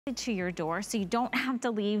delivered to your door, so you don't have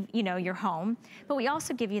to leave, you know, your home. But we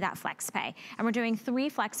also give you that flex pay. And we're doing 3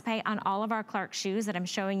 flex pay on all of our Clark shoes that I'm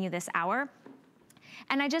showing you this hour.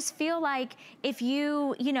 And I just feel like if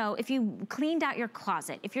you know, if you cleaned out your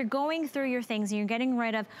closet, if you're going through your things and you're getting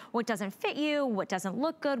rid of what doesn't fit you, what doesn't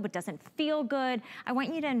look good, what doesn't feel good, I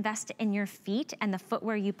want you to invest in your feet and the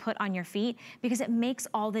footwear you put on your feet, because it makes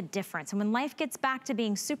all the difference. And when life gets back to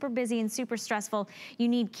being super busy and super stressful, you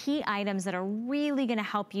need key items that are really gonna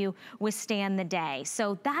help you withstand the day.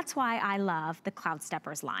 So that's why I love the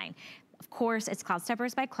CloudSteppers line. Of course, it's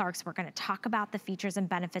CloudSteppers by Clarks. We're gonna talk about the features and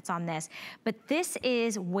benefits on this, but this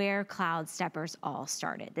is where CloudSteppers all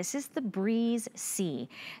started. This is the Breeze C.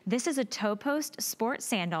 This is a toe post sport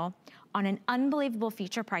sandal on an unbelievable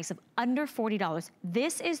feature price of under $40.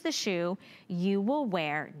 This is the shoe you will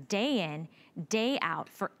wear day in, day out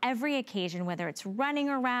for every occasion, whether it's running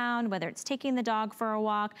around, whether it's taking the dog for a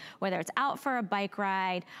walk, whether it's out for a bike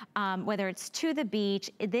ride, whether it's to the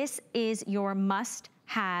beach. This is your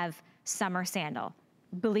must-have summer sandal.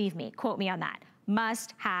 Believe me, quote me on that.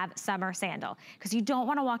 Must have summer sandal, because you don't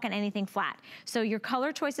want to walk on anything flat. So your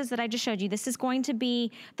color choices that I just showed you, this is going to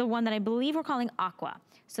be the one that I believe we're calling aqua.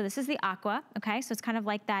 So this is the aqua, okay? So it's kind of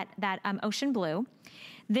like that ocean blue.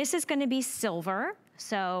 This is going to be silver.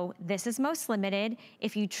 So this is most limited.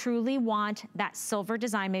 If you truly want that silver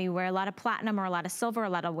design, maybe you wear a lot of platinum or a lot of silver, a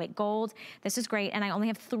lot of white gold, this is great. And I only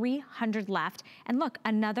have 300 left. And look,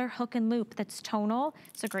 another hook and loop that's tonal.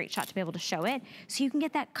 It's a great shot to be able to show it. So you can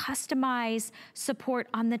get that customized support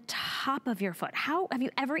on the top of your foot. How have you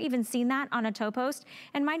ever even seen that on a toe post?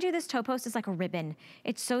 And mind you, this toe post is like a ribbon.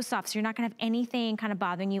 It's so soft, so you're not gonna have anything kind of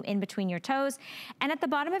bothering you in between your toes. And at the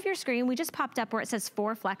bottom of your screen, we just popped up where it says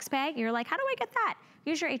 4 flex pay. You're like, how do I get that?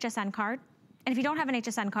 Use your HSN card. And if you don't have an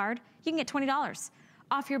HSN card, you can get $20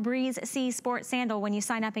 off your Breeze C Sport Sandal when you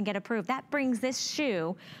sign up and get approved. That brings this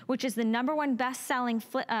shoe, which is the #1 best-selling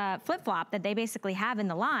flip-flop that they basically have in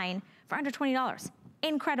the line, for under $20.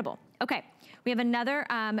 Incredible. Okay, we have another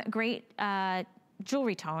great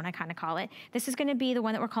jewelry tone, I kind of call it. This is gonna be the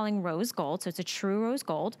one that we're calling rose gold, so it's a true rose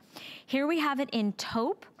gold. Here we have it in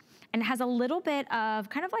taupe, and it has a little bit of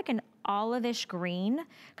kind of like an olive-ish green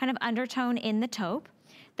kind of undertone in the taupe.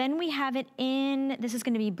 Then we have it in, this is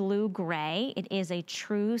gonna be blue-gray. It is a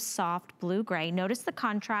true soft blue-gray. Notice the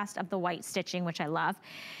contrast of the white stitching, which I love.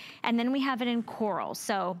 And then we have it in coral.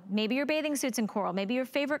 So maybe your bathing suit's in coral. Maybe your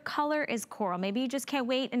favorite color is coral. Maybe you just can't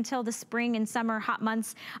wait until the spring and summer hot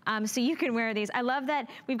months so you can wear these. I love that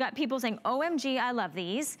we've got people saying, OMG, I love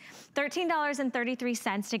these.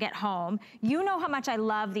 $13.33 to get home. You know how much I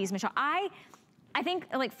love these, Michelle. I think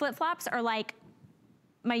like flip-flops are like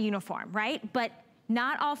my uniform, right? But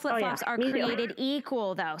not all flip-flops are created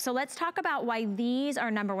equal though. So let's talk about why these are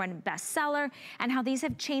 #1 bestseller and how these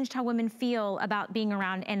have changed how women feel about being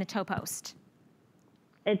around in a toe post.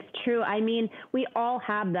 It's true. I mean, we all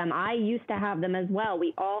have them. I used to have them as well.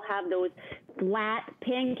 We all have those flat,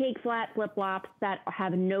 pancake flat flip-flops that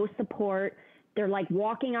have no support. They're like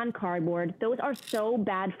walking on cardboard. Those are so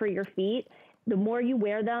bad for your feet. The more you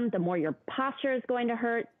wear them, the more your posture is going to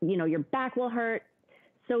hurt. You know, your back will hurt.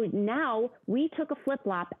 So now we took a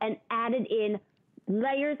flip-flop and added in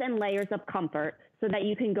layers and layers of comfort so that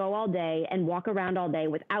you can go all day and walk around all day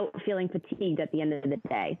without feeling fatigued at the end of the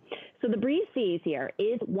day. So the Breeze C's here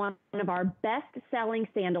is one of our best-selling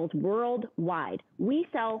sandals worldwide. We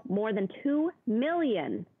sell more than 2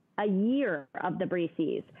 million a year of the Breeze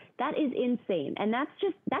C's. That is insane. And that's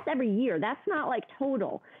every year. That's not like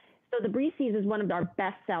total. So the Breeze C's is one of our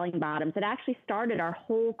best-selling bottoms. It actually started our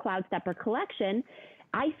whole Cloud Stepper collection.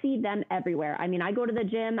 I see them everywhere. I mean, I go to the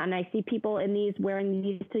gym and I see people in these wearing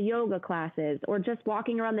these to yoga classes, or just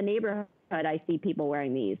walking around the neighborhood, I see people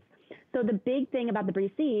wearing these. So the big thing about the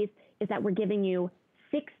Breeze C's is that we're giving you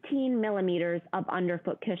 16 millimeters of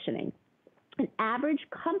underfoot cushioning. An average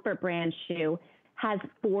comfort brand shoe has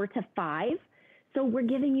 4 to 5. So we're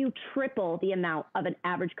giving you triple the amount of an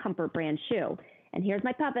average comfort brand shoe. And here's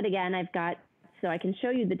my puppet again. So I can show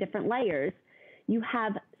you the different layers. You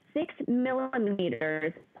have 6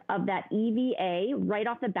 millimeters of that EVA right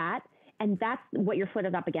off the bat, and that's what your foot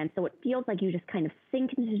is up against. So it feels like you just kind of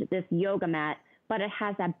sink into this yoga mat, but it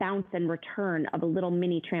has that bounce and return of a little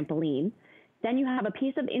mini trampoline. Then you have a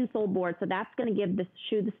piece of insole board, so that's going to give this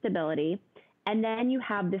shoe the stability. And then you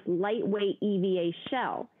have this lightweight EVA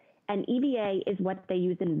shell. And EVA is what they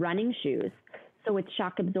use in running shoes. So it's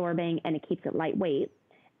shock absorbing and it keeps it lightweight.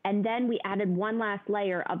 And then we added one last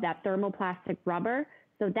layer of that thermoplastic rubber.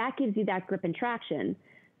 So that gives you that grip and traction.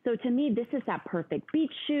 So to me, this is that perfect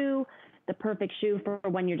beach shoe, the perfect shoe for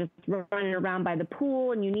when you're just running around by the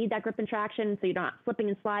pool and you need that grip and traction so you're not slipping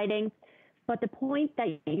and sliding. But the point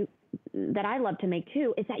that I love to make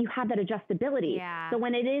too is that you have that adjustability. Yeah. So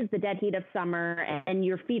when it is the dead heat of summer and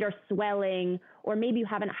your feet are swelling, or maybe you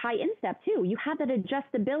have a high instep too, you have that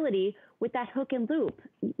adjustability with that hook and loop.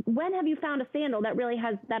 When have you found a sandal that really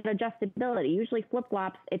has that adjustability? Usually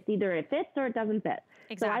flip-flops, it's either it fits or it doesn't fit.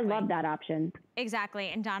 Exactly. So I love that option. Exactly,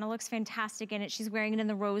 and Donna looks fantastic in it. She's wearing it in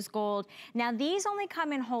the rose gold. Now these only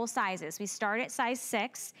come in whole sizes. We start at size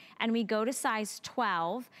 6 and we go to size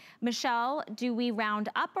 12. Michelle, do we round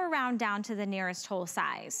up or round down to the nearest whole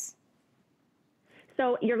size?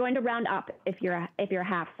 So you're going to round up if you're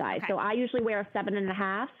half size. Okay. So I usually wear a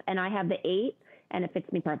 7.5 and I have the 8. And it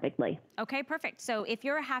fits me perfectly. Okay, perfect. So if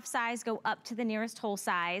you're a half size, go up to the nearest whole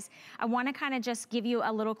size. I wanna kinda just give you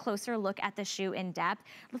a little closer look at the shoe in depth.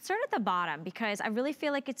 Let's start at the bottom because I really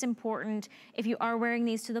feel like it's important if you are wearing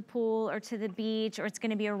these to the pool or to the beach or it's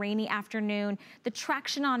gonna be a rainy afternoon, the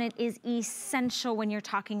traction on it is essential when you're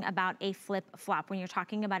talking about a flip-flop, when you're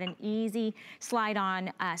talking about an easy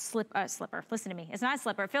slide-on slipper. Listen to me, it's not a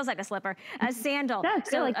slipper, it feels like a slipper, a sandal.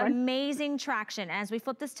 So like amazing traction. As we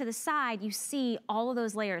flip this to the side, you see all of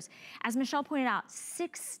those layers. As Michelle pointed out,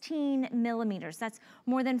 16 millimeters. That's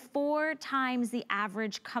more than 4 times the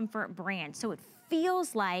average comfort brand. So it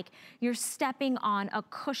feels like you're stepping on a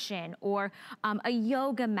cushion or a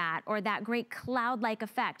yoga mat or that great cloud-like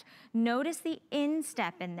effect. Notice the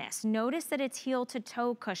instep in this. Notice that it's heel to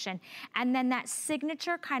toe cushion. And then that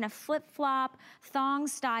signature kind of flip-flop, thong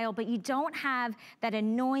style, but you don't have that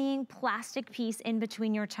annoying plastic piece in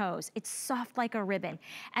between your toes. It's soft like a ribbon.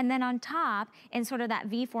 And then on top, in sort of that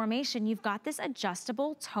V formation, you've got this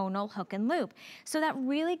adjustable tonal hook and loop. So that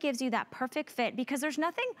really gives you that perfect fit because there's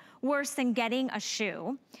nothing worse than getting a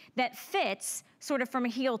shoe that fits sort of from a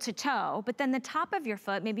heel to toe, but then the top of your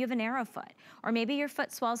foot, maybe you have an arrow foot, or maybe your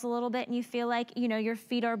foot swells a little bit and you feel like, you know, your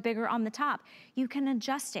feet are bigger on the top. You can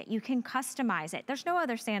adjust it, you can customize it. There's no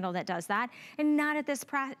other sandal that does that, and not at this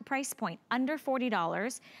price point, under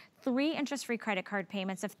 $40. 3 interest-free credit card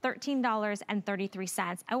payments of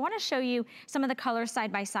 $13.33. I wanna show you some of the colors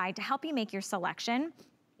side by side to help you make your selection.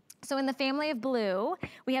 So in the family of blue,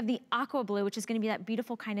 we have the aqua blue, which is gonna be that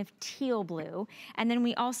beautiful kind of teal blue. And then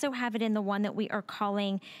we also have it in the one that we are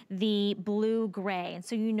calling the blue gray. And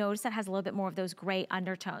so you notice that has a little bit more of those gray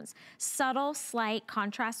undertones. Subtle, slight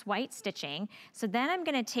contrast white stitching. So then I'm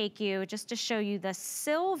gonna take you just to show you the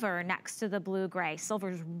silver next to the blue gray.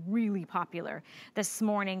 Silver is really popular this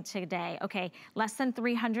morning today. Okay, less than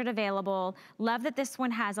 300 available. Love that this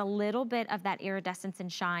one has a little bit of that iridescence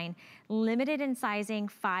and shine. Limited in sizing,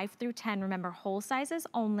 5 through 10. Remember, whole sizes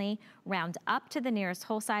only. Round up to the nearest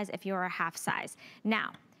whole size if you're a half size.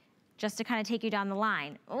 Now, just to kind of take you down the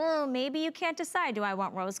line, oh, maybe you can't decide, do I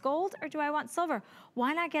want rose gold or do I want silver?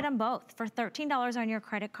 Why not get them both for $13 on your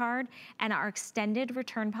credit card and our extended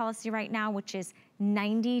return policy right now, which is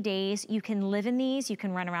 90 days. You can live in these, you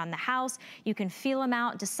can run around the house, you can feel them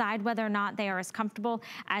out, decide whether or not they are as comfortable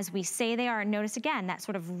as we say they are. And notice again, that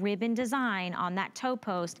sort of ribbon design on that toe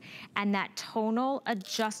post and that tonal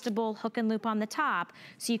adjustable hook and loop on the top.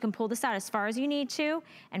 So you can pull this out as far as you need to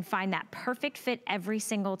and find that perfect fit every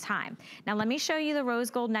single time. Now let me show you the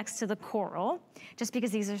rose gold next to the coral, just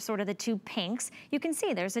because these are sort of the 2 pinks. You can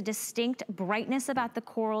see there's a distinct brightness about the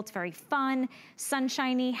coral. It's very fun,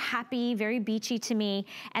 sunshiny, happy, very beachy to me.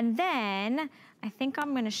 And then I think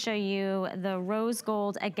I'm gonna show you the rose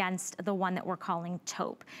gold against the one that we're calling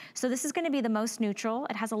taupe. So this is gonna be the most neutral.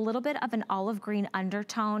 It has a little bit of an olive green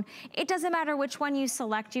undertone. It doesn't matter which one you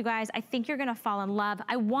select, you guys. I think you're gonna fall in love.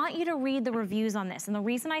 I want you to read the reviews on this. And the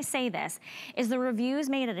reason I say this is the reviews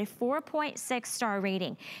made it a 4.6 star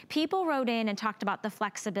rating. People wrote in and talked about the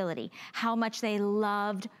flexibility, how much they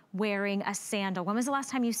loved wearing a sandal. When was the last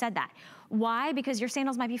time you said that? Why? Because your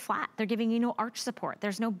sandals might be flat. They're giving you no arch support.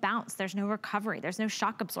 There's no bounce. There's no recovery. There's no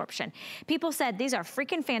shock absorption. People said these are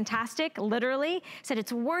freaking fantastic, literally. Said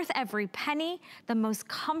it's worth every penny. The most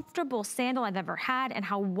comfortable sandal I've ever had and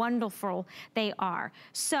how wonderful they are.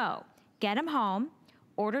 So get them home.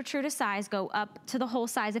 Order true to size, go up to the whole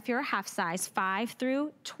size if you're a half size, 5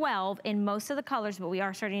 through 12 in most of the colors, but we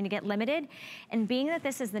are starting to get limited. And being that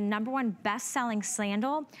this is the #1 best-selling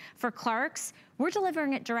sandal for Clarks, we're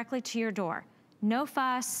delivering it directly to your door. No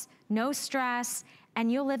fuss, no stress,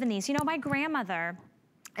 and you'll live in these. You know, my grandmother,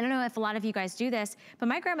 I don't know if a lot of you guys do this, but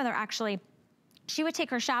my grandmother actually, she would take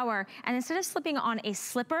her shower and instead of slipping on a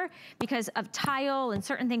slipper because of tile and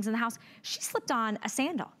certain things in the house, she slipped on a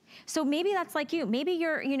sandal. So maybe that's like you. Maybe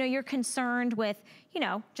you're, you know, you're concerned with, you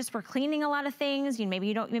know, just for cleaning a lot of things. Maybe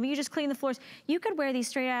you just clean the floors. You could wear these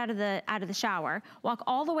straight out of the shower, walk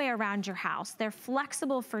all the way around your house. They're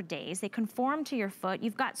flexible for days. They conform to your foot.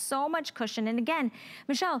 You've got so much cushion. And again,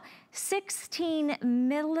 Michelle, 16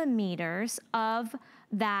 millimeters of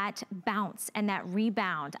that bounce and that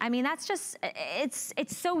rebound. I mean, that's just, it's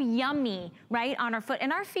so yummy, right, on our foot.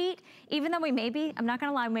 And our feet, even though we may be, I'm not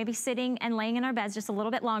gonna lie, maybe sitting and laying in our beds just a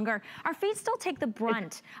little bit longer, our feet still take the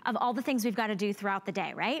brunt of all the things we've got to do throughout the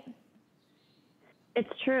day, right? It's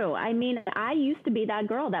true. I mean, I used to be that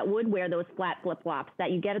girl that would wear those flat flip-flops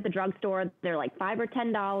that you get at the drugstore. They're like $5 or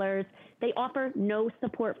 $10. They offer no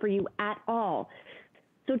support for you at all.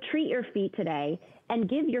 So treat your feet today and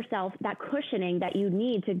give yourself that cushioning that you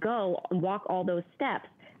need to go and walk all those steps.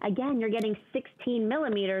 Again, you're getting 16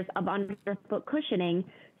 millimeters of underfoot cushioning,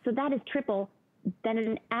 so that is triple than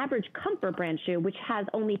an average comfort brand shoe, which has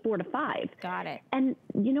only 4 to 5. Got it. And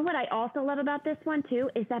you know what I also love about this one too,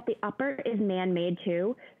 is that the upper is man-made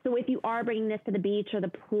too. So if you are bringing this to the beach or the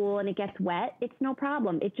pool and it gets wet, it's no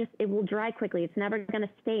problem. It will dry quickly. It's never going to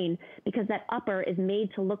stain because that upper is made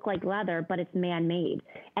to look like leather, but it's man-made.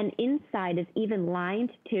 And inside is even lined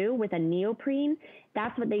too with a neoprene.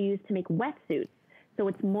 That's what they use to make wetsuits. So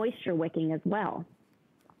it's moisture wicking as well.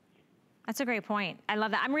 That's a great point. I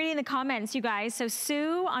love that. I'm reading the comments, you guys. So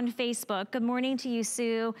Sue on Facebook, good morning to you,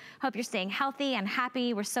 Sue. Hope you're staying healthy and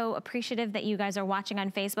happy. We're so appreciative that you guys are watching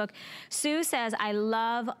on Facebook. Sue says, I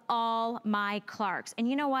love all my Clarks. And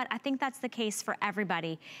you know what? I think that's the case for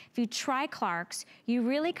everybody. If you try Clarks, you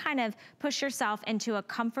really kind of push yourself into a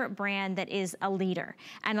comfort brand that is a leader,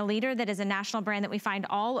 and a leader that is a national brand that we find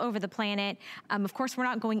all over the planet. Of course, we're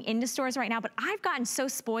not going into stores right now, but I've gotten so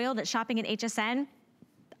spoiled at shopping at HSN.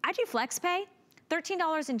 I do FlexPay,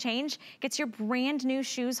 $13 and change, gets your brand new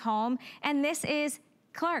shoes home. And this is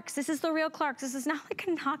Clarks. This is the real Clarks. This is not like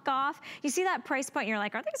a knockoff. You see that price point, you're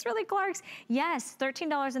like, are these really Clarks? Yes,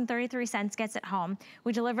 $13.33 gets it home.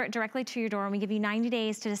 We deliver it directly to your door, and we give you 90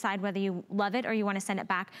 days to decide whether you love it or you want to send it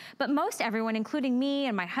back. But most everyone, including me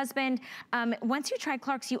and my husband, once you try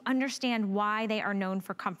Clarks, you understand why they are known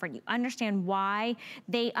for comfort. You understand why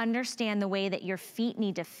they understand the way that your feet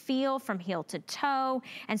need to feel from heel to toe.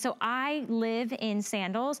 And so I live in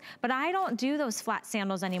sandals, but I don't do those flat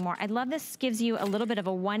sandals anymore. I love this. Gives you a little bit of a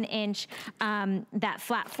 1-inch, that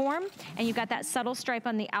flat form, and you've got that subtle stripe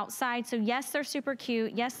on the outside. So yes, they're super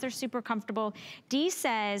cute. Yes, they're super comfortable. Dee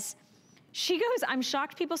says, she goes, I'm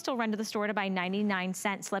shocked people still run to the store to buy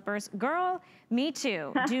 99-cent slippers. Girl, me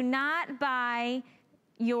too. Do not buy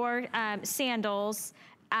your sandals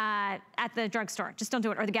at the drugstore. Just don't do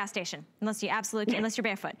it, or the gas station, unless you're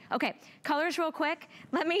barefoot. Okay, colors real quick.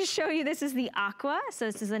 Let me show you, this is the aqua. So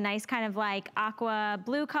this is a nice kind of like aqua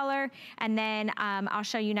blue color. And then I'll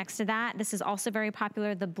show you next to that. This is also very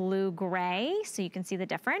popular, the blue gray, so you can see the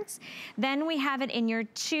difference. Then we have it in your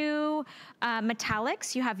two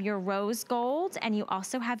metallics. You have your rose gold, and you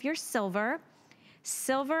also have your silver.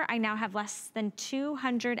 Silver, I now have less than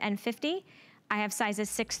 250. I have sizes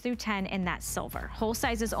 6 through 10 in that silver. Whole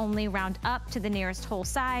sizes only, round up to the nearest whole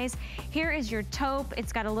size. Here is your taupe.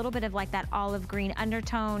 It's got a little bit of like that olive green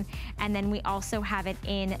undertone. And then we also have it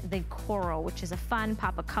in the coral, which is a fun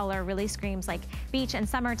pop of color, really screams like beach and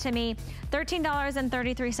summer to me.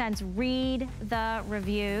 $13.33. Read the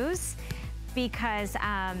reviews because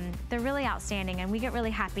they're really outstanding, and we get really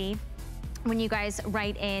happy when you guys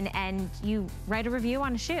write in and you write a review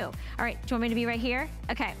on a shoe. All right, do you want me to be right here?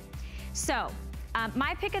 Okay. So,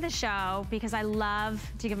 my pick of the show, because I love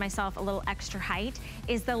to give myself a little extra height,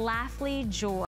 is the Laughley Joy.